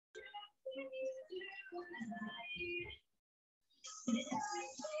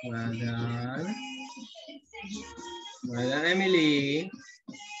Well done. Well done, Emily.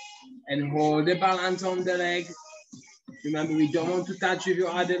 And hold the balance on the leg. Remember, we don't want to touch your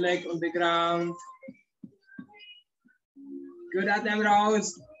other leg on the ground. Good at them,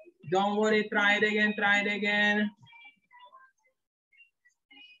 Rose. Don't worry, try it again, try it again.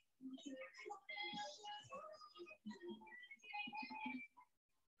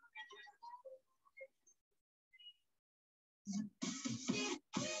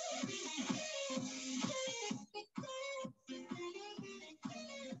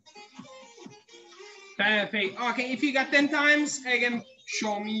 Perfect. Okay, if you got 10 times, again,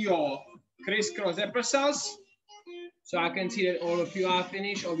 show me your crisscross applesauce. So I can see that all of you are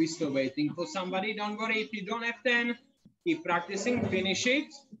finished, or we're still waiting for somebody. Don't worry, if you don't have 10, keep practicing, finish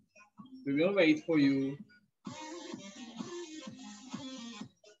it. We will wait for you.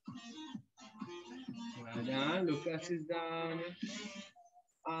 Well done. Lucas is done.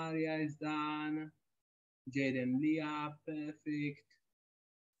 Aria is done. Jade and Leah, perfect.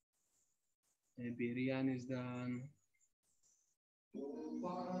 And Birian is done.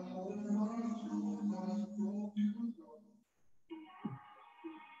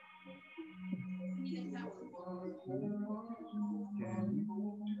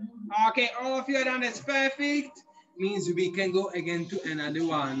 Okay, all of you are done. That's perfect. Means we can go again to another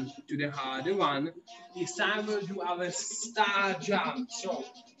one, to the harder one. This time we'll do our star jump. So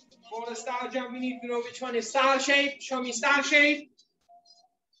for the star jump, we need to know which one is star shape. Show me star shape.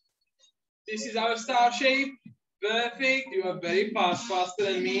 This is our star shape. Perfect. You are very fast, faster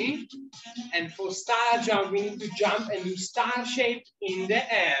than me. And for star jump, we need to jump and do star shape in the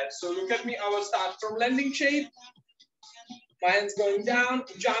air. So look at me. I will start from landing shape. My hands going down,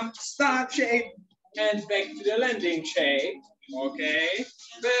 jump, star shape, and back to the landing shape. Okay.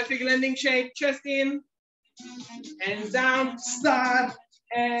 Perfect landing shape. Chest in, hands down, start,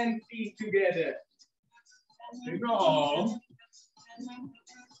 and feet together. Here we go.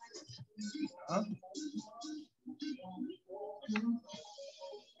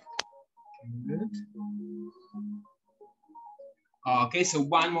 Good. Okay, so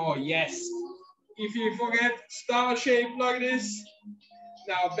one more, yes. If you forget star shape like this,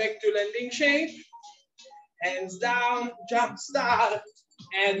 now back to landing shape. Hands down, jump, start,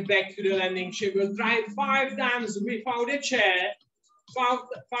 and back to the landing shape. We'll try it 5 times without a chair.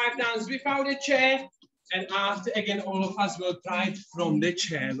 Five times without a chair. And after, again, all of us will try it from the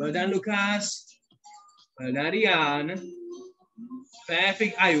chair. Well done, Lucas. Well done, Rian.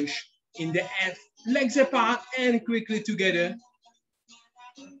 Perfect, Ayush. In the air, legs apart and quickly together.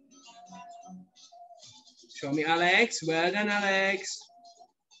 Show me Alex. Well done, Alex.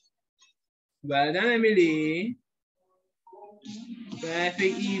 Well done, Emily. Perfect,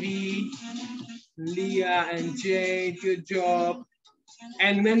 Evie. Leah and Jade, good job.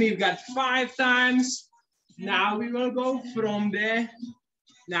 And then we've got 5 times. Now we will go from the,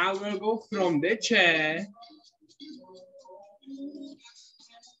 chair.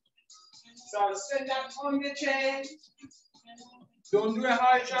 So stand up on the chair. Don't do a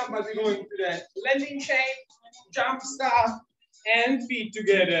high jump, but we're going to the landing shape, jump, start, and feet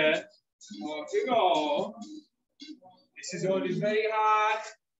together. Off you go. This is always very hard.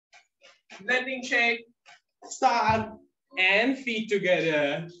 Landing shape, start, and feet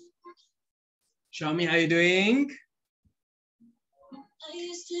together. Show me how you're doing. I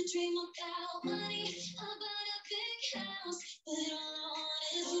used to dream about money, about a big house, but all I want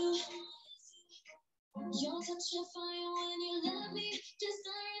is you. Your touch of fire when you love me,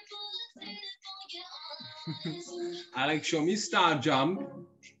 Alex, show me star jump.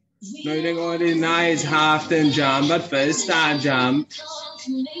 No, you're doing already nice half turn jump, but first star jump.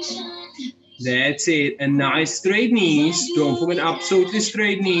 That's it. And nice straight knees. Don't forget absolutely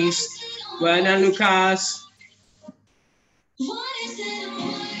straight knees. Well done, Lucas.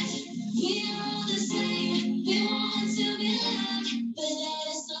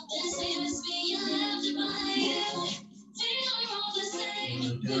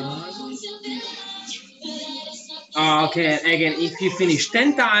 Okay, again, if you finish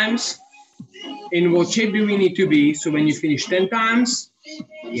 10 times, in what shape do we need to be? So when you finish 10 times,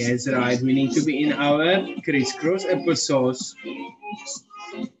 yes, right, we need to be in our crisscross applesauce.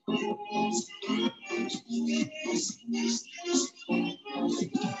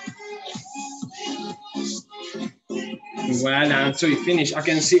 Well done, so you finish. I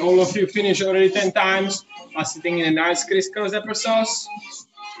can see all of you finish already 10 times. Are sitting in a nice crisscross applesauce.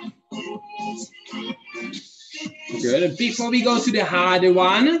 Good. Before we go to the harder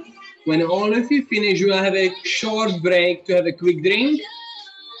one, when all of you finish, you will have a short break to have a quick drink.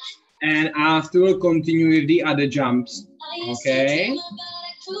 And after, we'll continue with the other jumps. Okay?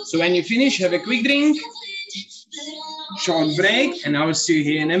 So when you finish, have a quick drink, short break, and I'll see you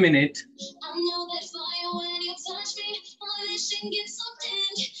here in a minute.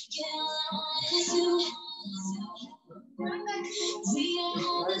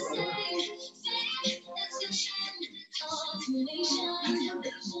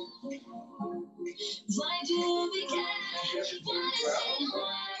 Why do we care? What is it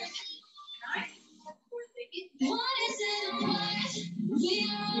worth? What is it worth? We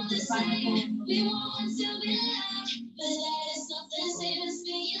are all the same. We want to be loved, but that is not the same as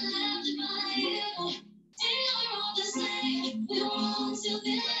being loved by you. We are all the same. We want to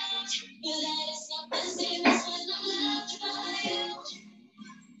be loved, but that is not the same as when I'm loved by you.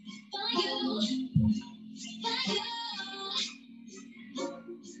 By you. By you.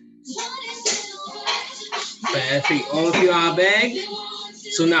 Perfect, all of you are back.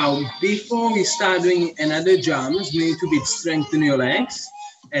 So now, before we start doing another jumps, we need to strengthen your legs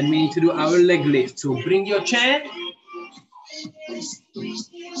and we need to do our leg lift. So bring your chair.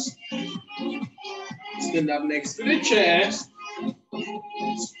 Stand up next to the chair.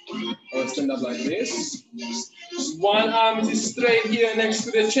 Or stand up like this. One arm is straight here next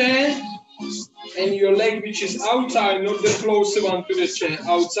to the chair. And your leg which is outside, not the closer one to the chair,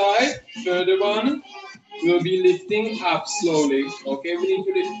 outside, further one, will be lifting up slowly. Okay, we need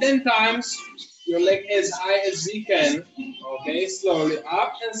to lift 10 times, your leg as high as we can. Okay, slowly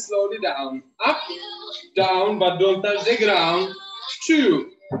up and slowly down. Up, down, but don't touch the ground.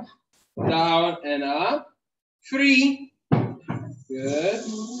 2, down and up. 3, good.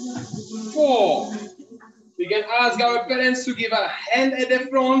 4. We can ask our parents to give a hand at the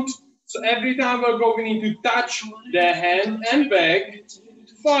front. So every time we go, we need to touch the hand and back.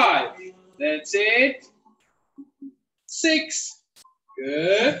 5, that's it. 6,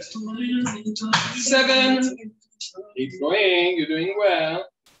 good. 7, keep going, you're doing well.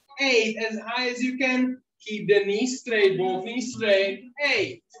 8, as high as you can. Keep the knees straight, both knees straight.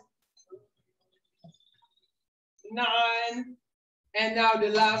 8, 9, and now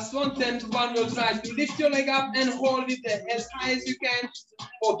the last one, 10th one, we'll try to lift your leg up and hold it as high as you can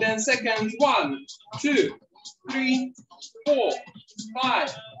for 10 seconds. 1, 2, 3, 4,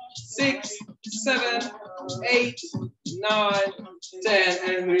 5, 6, 7, 8, 9, 10,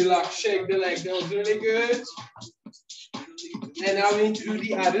 and relax, shake the leg. That was really good. And now we need to do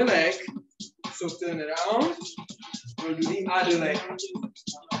the other leg. So turn around. We'll do the other leg.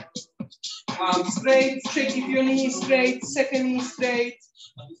 Arm straight, check if your knee is straight, second knee straight.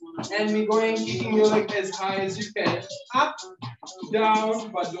 And we're going keeping your leg as high as you can. Up,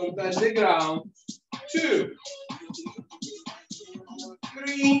 down, but don't touch the ground. 2,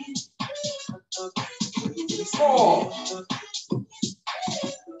 3, 4,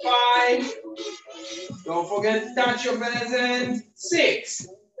 5. Don't forget to touch your present. 6.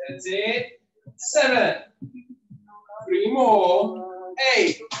 That's it. 7. 3 more.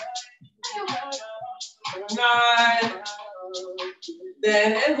 8. 9.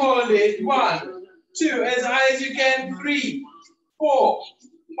 10 and hold it. 1, 2, as high as you can. 3, 4,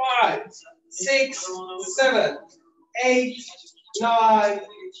 5, 6, 7, 8, 9,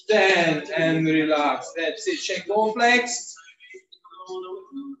 10, and relax. That's it. Check both legs.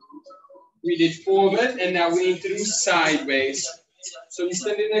 We did forward, and now we need to do sideways. So we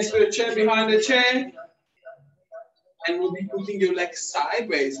stand next to the chair, behind the chair, and we'll be putting your legs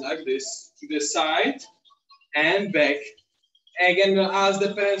sideways like this, to the side and back. Again, we'll ask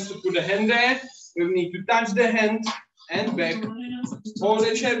the parents to put the hand there. We'll need to touch the hand and back. Hold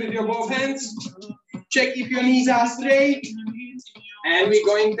the chair with your both hands. Check if your knees are straight. And we're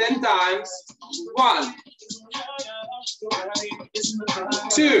going 10 times. 1,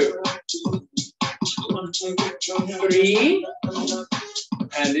 2, 3,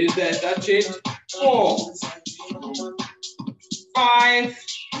 and is that touch it? 4, 5,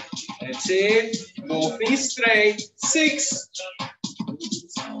 that's it. Both knees straight. 6,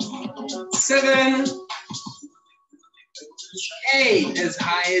 7, 8, as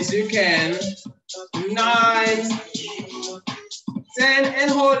high as you can. 9, 10,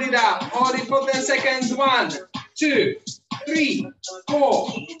 and hold it up. Hold it for 10 seconds. 1, 2, 3,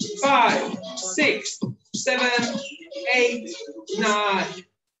 4, 5, 6, 7, 8, 9,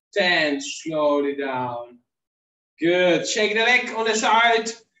 10. Slowly down. Good. Shake the leg on the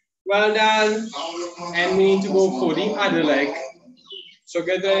side. Well done. And we need to go for the other leg. So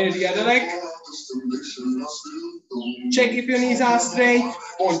get ready the other leg. Check if your knees are straight.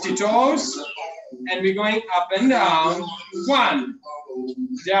 Pointy toes. And we're going up and down. 1,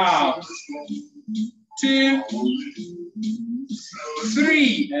 down. 2,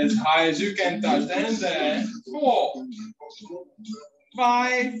 3, as high as you can touch, and there. 4,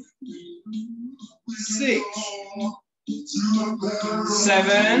 5, 6,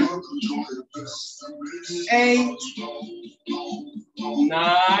 7, 8,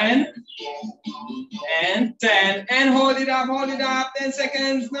 9, and 10. And hold it up, 10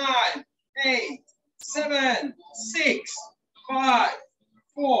 seconds. 9, 8, 7, 6, 5,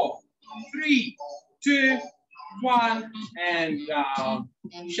 4, 3, 2, 1, and down.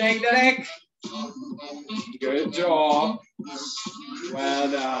 Shake the leg. Good job.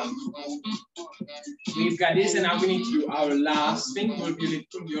 Well done. We've got this, and now we need to do our last thing. We'll be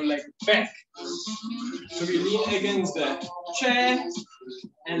put your leg back. So we lean against the chair,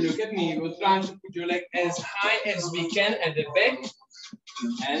 and look at me. We'll try to put your leg as high as we can at the back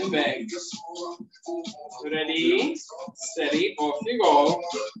and back. Ready, steady, off we go.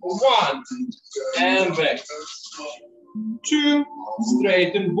 1, and back. 2,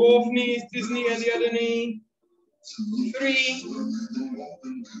 straighten both knees, this knee and the other knee. 3,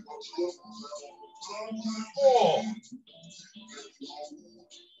 4,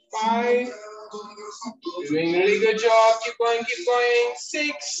 5, you're doing a really good job, keep going,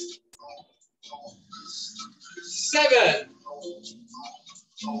 6, 7,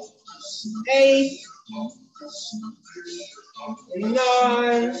 8,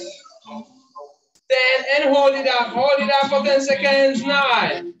 9, 10, and hold it up for 10 seconds.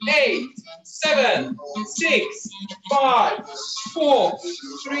 9, 8, 7, 6, 5, 4,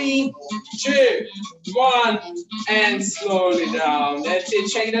 3, 2, 1, and slowly down. That's it,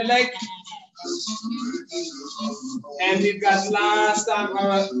 shake the leg. And we've got last time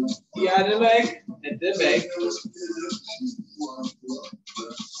the other leg at the back.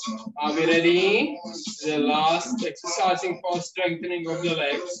 Are we ready? The last exercising for strengthening of the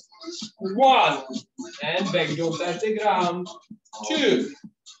legs. 1, and back, don't touch the ground. 2,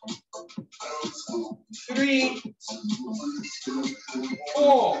 3,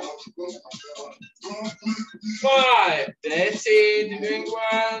 4, 5, that's it, you're doing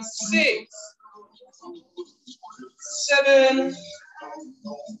well. 6, 7,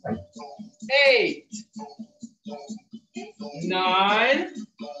 8, 9,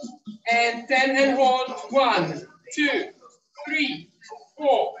 and 10, and hold. 1, 2, 3,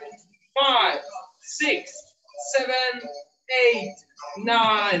 4, 5, 6, 7, 8,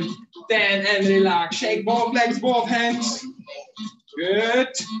 9, 10, and relax. Shake both legs, both hands. Good.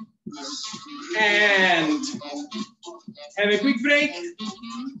 And have a quick break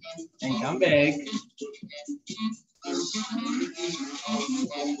and come back.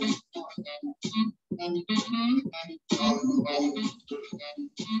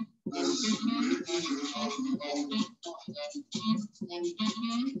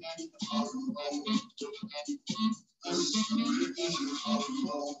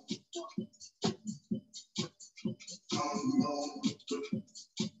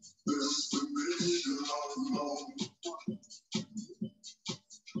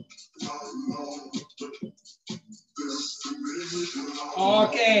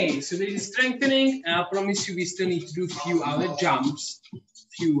 Okay, so there is strengthening. I promise you we still need to do a few other jumps,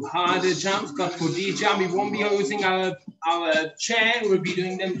 few harder jumps, but for this jump we won't be using our chair, we'll be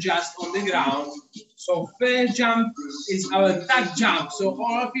doing them just on the ground. So first jump is our tuck jump. So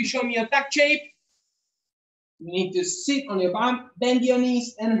all of you show me a tuck shape. You need to sit on your bum, bend your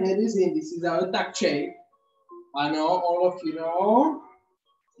knees and head is in. This is our tuck shape. I know all of you know.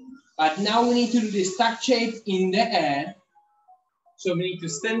 But now we need to do this tuck shape in the air. So we need to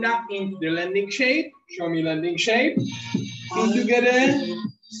stand up into the landing shape. Show me landing shape. Feet together.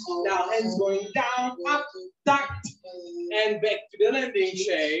 Now hands going down, up, tucked, and back to the landing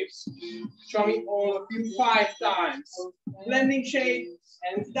shape. Show me all of you 5 times. Landing shape,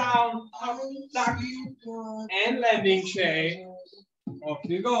 hands down, up, tucked, and landing shape. Off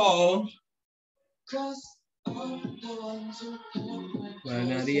you go. Well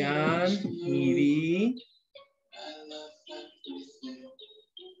done, Rian, Evie.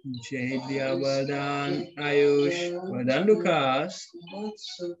 Jaidia, well done. Ayush, well done, Lucas.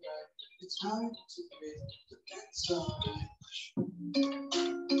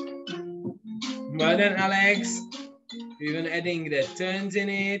 Well done, Alex. Even adding the turns in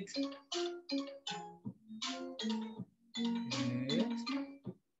it. Yes.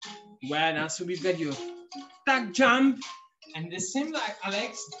 Well done, so we've got your tuck jump. And the same like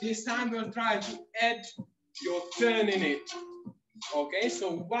Alex, this time we'll try to add your turn in it. Okay,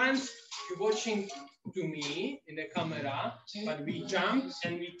 so once you're watching to me in the camera, but we jump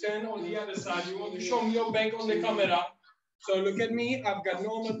and we turn on the other side. You want to show me your back on the camera. So look at me, I've got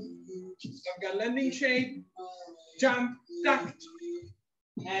landing shape, jump, tuck,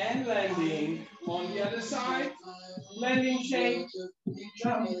 and landing. On the other side, landing shape,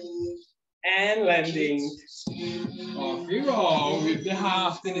 jump, and landing. Off you go with the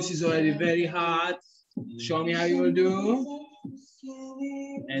half. Then this is already very hard. Show me how you will do.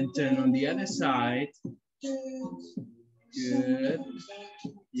 And turn on the other side. Good.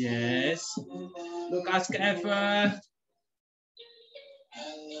 Yes. Look, ask effort.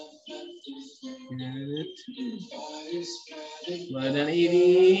 Good. Well done,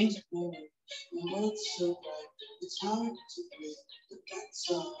 Evie.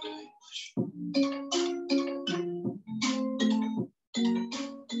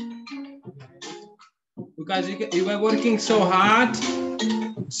 Because you were working so hard.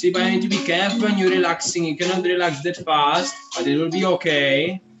 See, but you need to be careful when you're relaxing. You cannot relax that fast, but it will be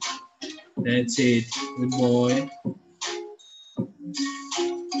okay. That's it. Good boy.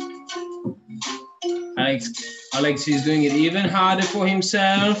 Alex is doing it even harder for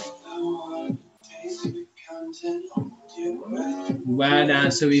himself. Well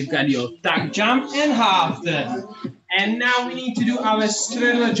done. So we've got your tuck jump and half turn. And now we need to do our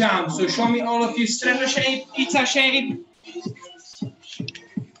straddle jump. So show me all of you straddle shape, pizza shape.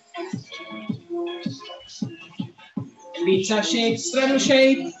 Pizza shape, straddle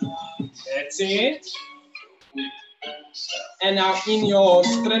shape. That's it. And now in your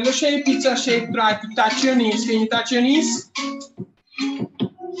straddle shape, pizza shape, try to touch your knees. Can you touch your knees?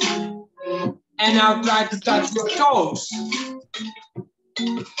 And now try to touch your toes.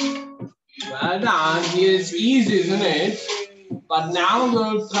 Well done. It's easy, isn't it? But now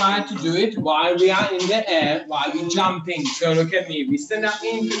we'll try to do it while we are in the air, while we're jumping. So look at me. We stand up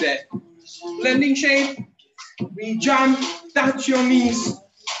into the landing shape. We jump, touch your knees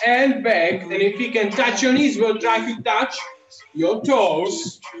and back. And if you can touch your knees, we'll try to touch your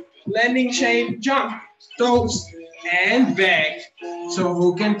toes. Landing shape, jump, toes and back. So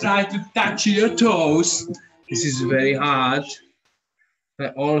who can try to touch your toes? This is very hard.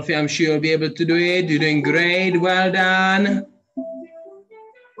 But all of you, I'm sure, you'll be able to do it. You're doing great. Well done.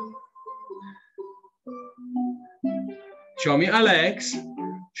 Show me, Alex.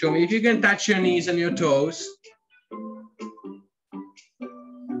 Show me if you can touch your knees and your toes.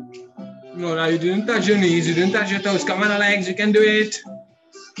 No, now you didn't touch your knees. You didn't touch your toes. Come on, Alex. You can do it.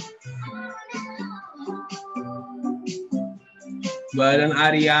 Well done,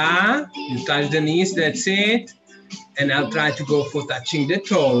 Arya. You touch the knees. That's it. And I'll try to go for touching the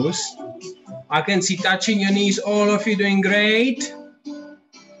toes. I can see touching your knees. All of you doing great.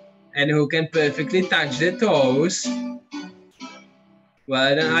 And who can perfectly touch the toes?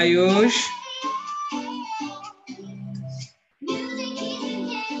 Well done, Ayush.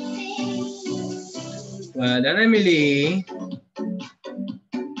 Well done, Emily.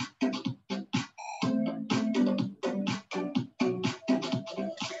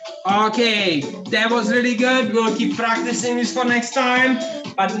 Okay, that was really good. We'll keep practicing this for next time.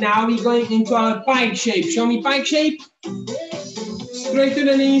 But now we're going into our pike shape. Show me pike shape. Straight to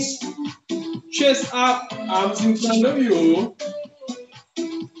the knees. Chest up, arms in front of you.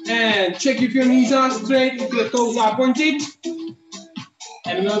 And check if your knees are straight, if your toes are pointed.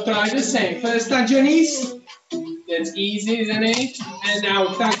 And we'll try the same. First touch your knees. That's easy, isn't it? And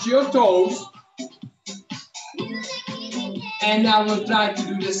now touch your toes. And now we'll try to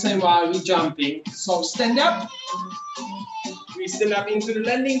do the same while we're jumping. So stand up. We stand up into the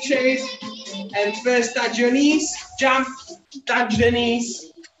landing shape. And first touch your knees. Jump. Touch the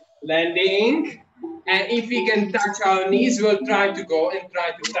knees. Landing. And if we can touch our knees, we'll try to go and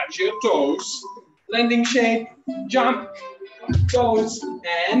try to touch your toes. Landing shape, jump, toes,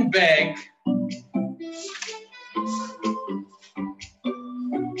 and back.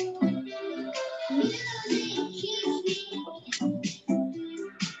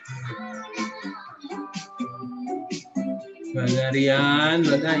 Well done, Rian.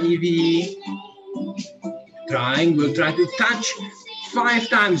 Well done, Evie. We'll try to touch 5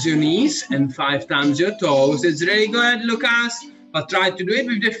 times your knees and 5 times your toes. It's really good, Lucas. But try to do it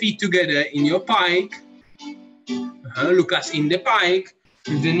with the feet together in your pike. Lucas, in the pike,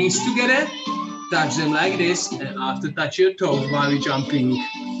 with the knees together, touch them like this, and after touch your toes while you're jumping.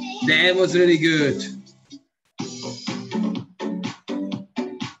 That was really good.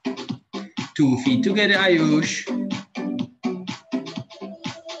 2 feet together, Ayush.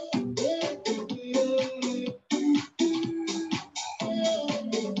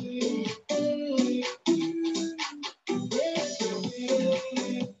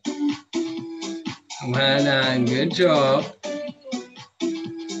 Well done, good job.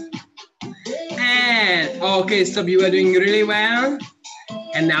 And okay, so you were doing really well.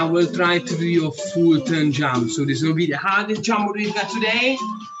 And And now we'll try to do your full turn jump. So this will be the hardest jump we've got today.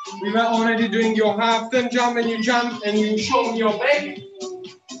 We were already doing your half turn jump and you jump and you show me your back.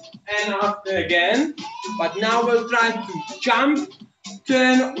 And after again. But now we'll try to jump,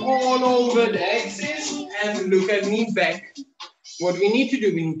 turn all over the axis and look at me back. What we need to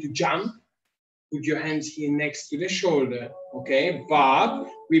do, we need to jump. Put your hands here next to the shoulder, okay? But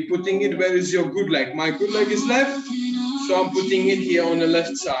we're putting it where is your good leg. My good leg is left, so I'm putting it here on the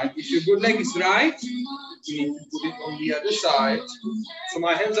left side. If your good leg is right, you need to put it on the other side. So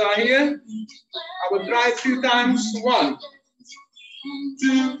my hands are here. I will try a few times. 1,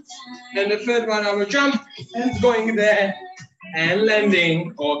 2, and the third one I will jump, hands going there and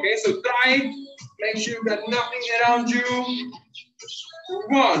landing. Okay, so try it. Make sure you got nothing around you.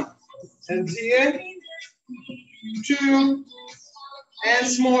 1. And here, 2, and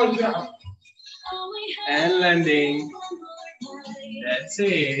small jump, and landing. That's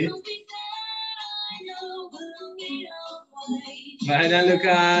it. Well done,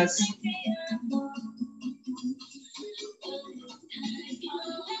 Lucas.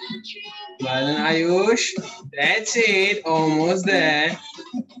 Well done, Ayush. That's it. Almost there.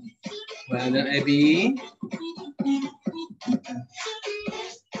 Well done, Abby.